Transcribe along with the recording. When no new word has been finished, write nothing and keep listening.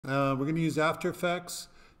We're going to use After Effects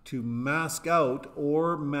to mask out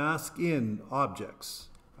or mask in objects.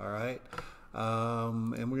 All right.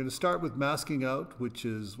 And we're going to start with masking out, which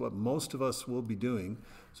is what most of us will be doing.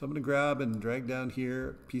 So I'm going to grab and drag down here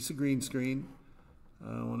a piece of green screen.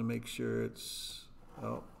 I want to make sure it's,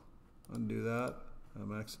 oh, undo that.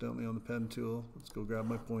 I'm accidentally on the pen tool. Let's go grab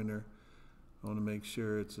my pointer. I want to make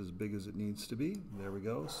sure it's as big as it needs to be. There we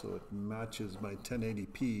go. So it matches my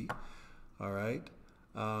 1080p. All right.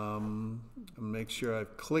 Make sure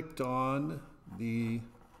I've clicked on the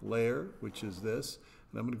layer, which is this,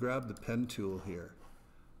 and I'm going to grab the pen tool here.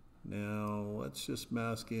 Now let's just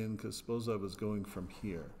mask in, because suppose I was going from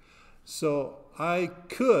here. So I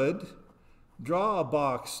could draw a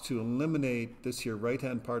box to eliminate this here right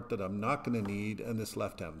hand part that I'm not going to need, and this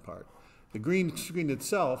left hand part. The green screen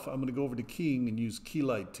itself, I'm going to go over to keying and use key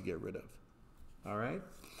light to get rid of. All right,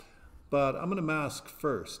 but I'm going to mask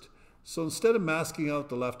first. So instead of masking out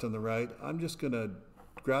the left and the right, I'm just going to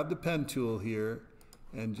grab the pen tool here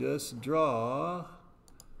and just draw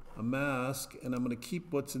a mask, and I'm going to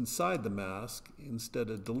keep what's inside the mask instead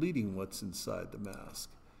of deleting what's inside the mask.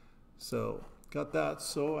 So got that,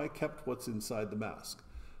 so I kept what's inside the mask.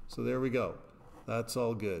 So there we go. That's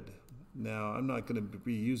all good. Now I'm not going to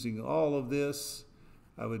be using all of this.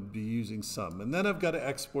 I would be using some. And then I've got to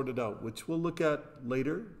export it out, which we'll look at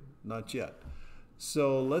later, not yet.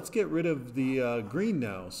 So let's get rid of the green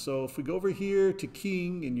now. So if we go over here to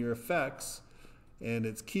keying in your effects, and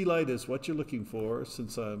it's key light is what you're looking for,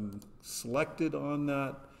 since I'm selected on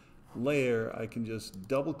that layer, I can just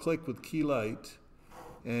double click with key light,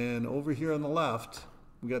 and over here on the left,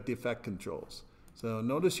 we got the effect controls. So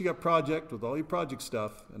notice you got project with all your project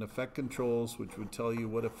stuff, and effect controls, which would tell you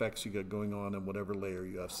what effects you got going on in whatever layer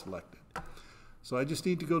you have selected. So I just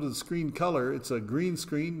need to go to the screen color. It's a green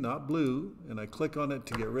screen, not blue, and I click on it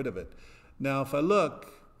to get rid of it. Now if I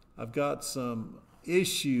look, I've got some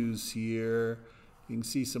issues here. You can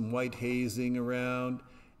see some white hazing around,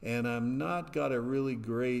 and I've not got a really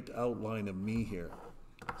great outline of me here.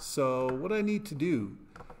 So what I need to do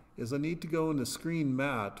is I need to go into screen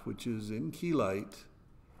matte, which is in key light,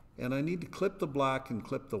 and I need to clip the black and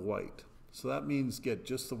clip the white. So that means get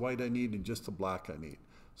just the white I need and just the black I need.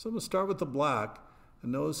 So I'm going to start with the black,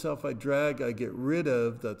 and notice how if I drag, I get rid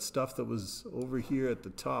of that stuff that was over here at the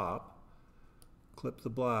top, clip the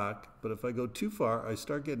black, but if I go too far, I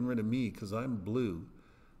start getting rid of me because I'm blue.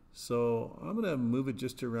 So I'm going to move it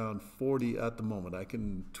just around 40 at the moment. I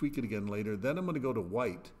can tweak it again later. Then I'm going to go to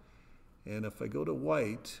white, and if I go to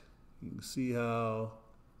white, you can see how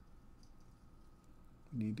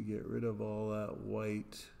I need to get rid of all that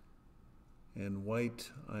white. And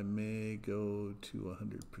white, I may go to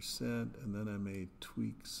 100%, and then I may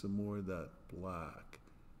tweak some more of that black.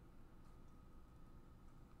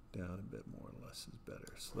 Down a bit more, less is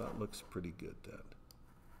better. So that looks pretty good then.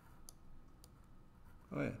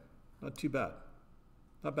 Oh yeah, not too bad.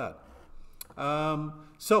 Not bad.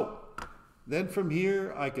 So then from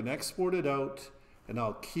here, I can export it out, and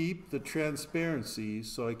I'll keep the transparency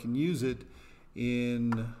so I can use it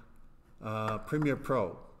in Premiere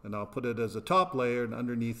Pro. And I'll put it as a top layer, and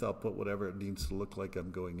underneath I'll put whatever it needs to look like I'm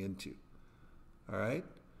going into. All right?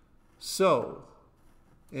 So,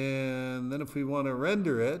 and then if we want to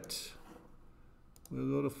render it, we'll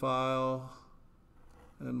go to File,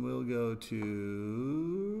 and we'll go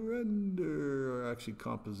to Render, or actually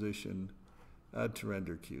Composition, Add to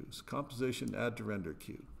Render Queues. Composition, Add to Render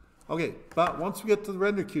Queue. Okay, but once we get to the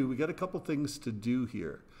render queue, we got a couple things to do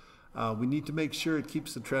here. We need to make sure it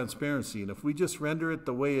keeps the transparency, and if we just render it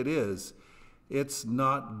the way it is, it's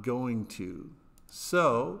not going to.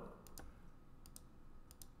 So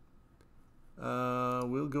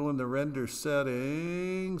we'll go in the render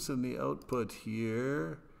settings and the output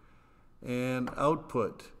here, and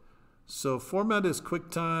output. So format is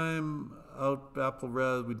QuickTime, Apple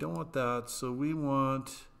Res. We don't want that, so we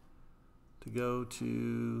want to go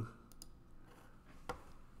to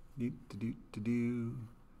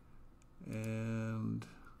and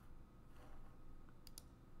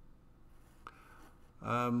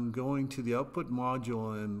I'm going to the output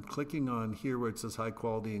module and clicking on here where it says high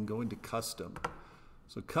quality and going to custom.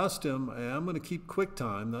 So custom, I am going to keep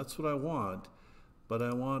QuickTime, that's what I want, but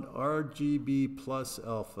I want RGB plus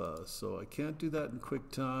alpha. So I can't do that in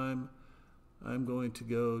QuickTime. I'm going to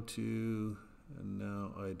go to, and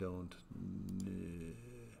now I don't.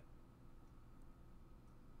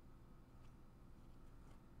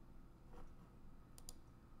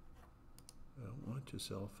 I don't want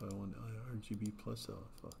just alpha, I want RGB plus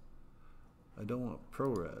alpha. I don't want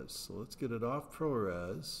ProRes, so let's get it off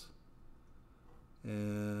ProRes.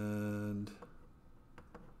 And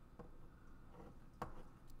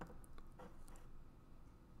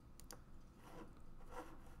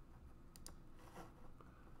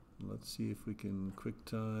let's see if we can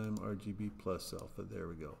QuickTime RGB plus alpha. There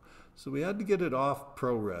we go. So we had to get it off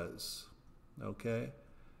ProRes, okay?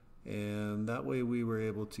 And that way we were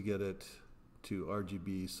able to get it to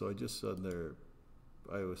RGB. So I just on there,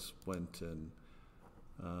 I went and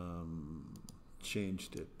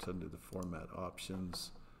changed it under the format options.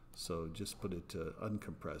 So just put it to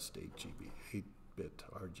uncompressed 8GB, 8-bit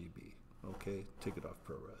RGB. Okay, take it off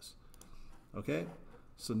ProRes. Okay,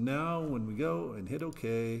 so now when we go and hit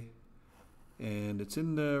OK, and it's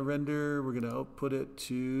in the render, we're going to output it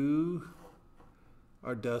to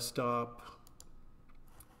our desktop.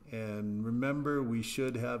 And remember, we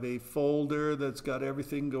should have a folder that's got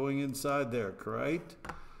everything going inside there, correct?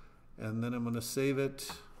 And then I'm going to save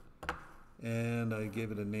it. And I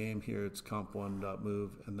gave it a name here. It's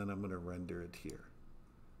comp1.move. And then I'm going to render it here.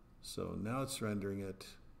 So now it's rendering it.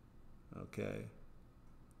 Okay.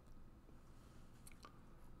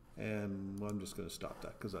 And I'm just going to stop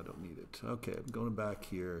that because I don't need it. Okay, I'm going back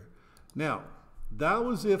here. Now, that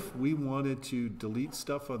was if we wanted to delete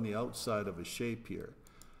stuff on the outside of a shape here.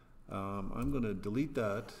 I'm going to delete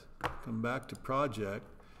that, come back to project,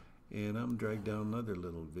 and I'm drag down another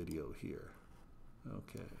little video here.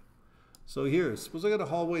 Okay. So here, suppose I got a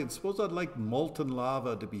hallway, and suppose I'd like molten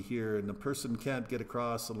lava to be here, and the person can't get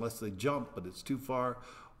across unless they jump, but it's too far,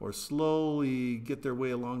 or slowly get their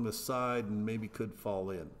way along the side and maybe could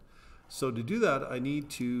fall in. So to do that, I need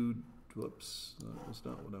to, whoops, that was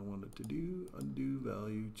not what I wanted to do. Undo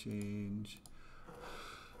value change.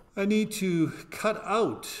 I need to cut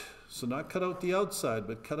out, so not cut out the outside,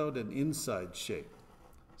 but cut out an inside shape.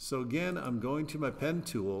 So again, I'm going to my pen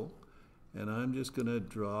tool, and I'm just going to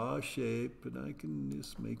draw a shape, and I can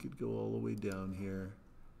just make it go all the way down here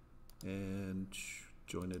and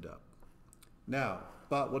join it up. Now,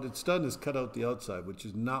 but what it's done is cut out the outside, which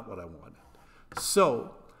is not what I wanted.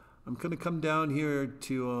 So I'm going to come down here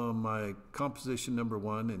to my composition number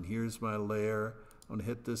 1, and here's my layer. I'm going to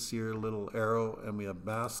hit this here little arrow, and we have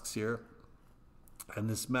masks here. And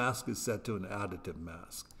this mask is set to an additive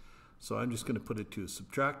mask. So I'm just going to put it to a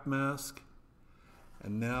subtract mask.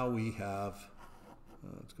 And now we have,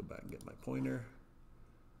 let's go back and get my pointer.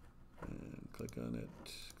 And click on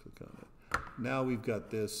it, click on it. Now we've got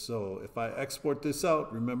this. So if I export this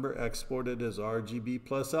out, remember export it as RGB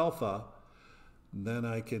plus alpha, then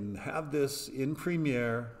I can have this in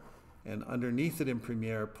Premiere, and underneath it in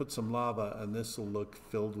Premiere, put some lava, and this will look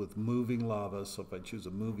filled with moving lava. So if I choose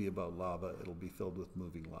a movie about lava, it'll be filled with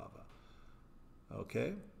moving lava.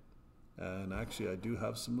 Okay? And actually, I do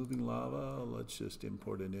have some moving lava. Let's just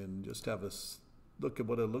import it in. Just have a look at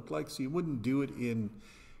what it looked like. So you wouldn't do it in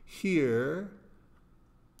here.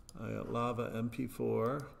 I got lava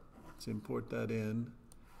MP4. Let's import that in.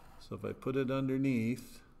 So if I put it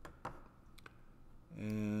underneath,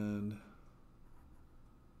 and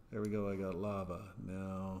there we go, I got lava.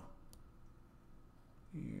 Now,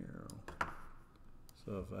 here.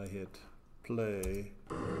 So if I hit play,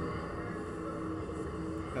 I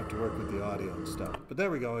have to work with the audio and stuff. But there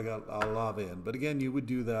we go, I got lava in. But again, you would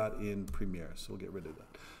do that in Premiere, so we'll get rid of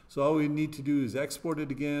that. So all we need to do is export it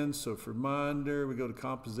again. So for render, we go to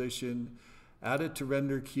composition, add it to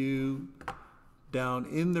render queue, down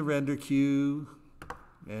in the render queue,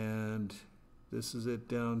 and this is it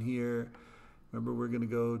down here. Remember, we're going to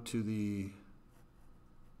go to the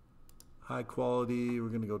high quality. We're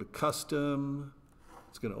going to go to custom.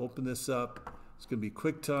 It's going to open this up. It's going to be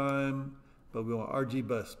QuickTime, but we want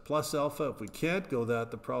RGB plus alpha. If we can't go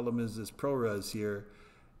that, the problem is this ProRes here,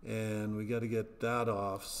 and we got to get that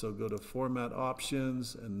off. So go to format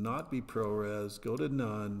options and not be ProRes. Go to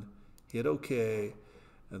none, hit OK,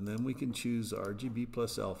 and then we can choose RGB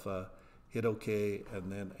plus alpha. Hit OK, and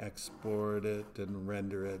then export it and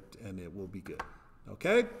render it, and it will be good.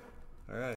 Okay? All right.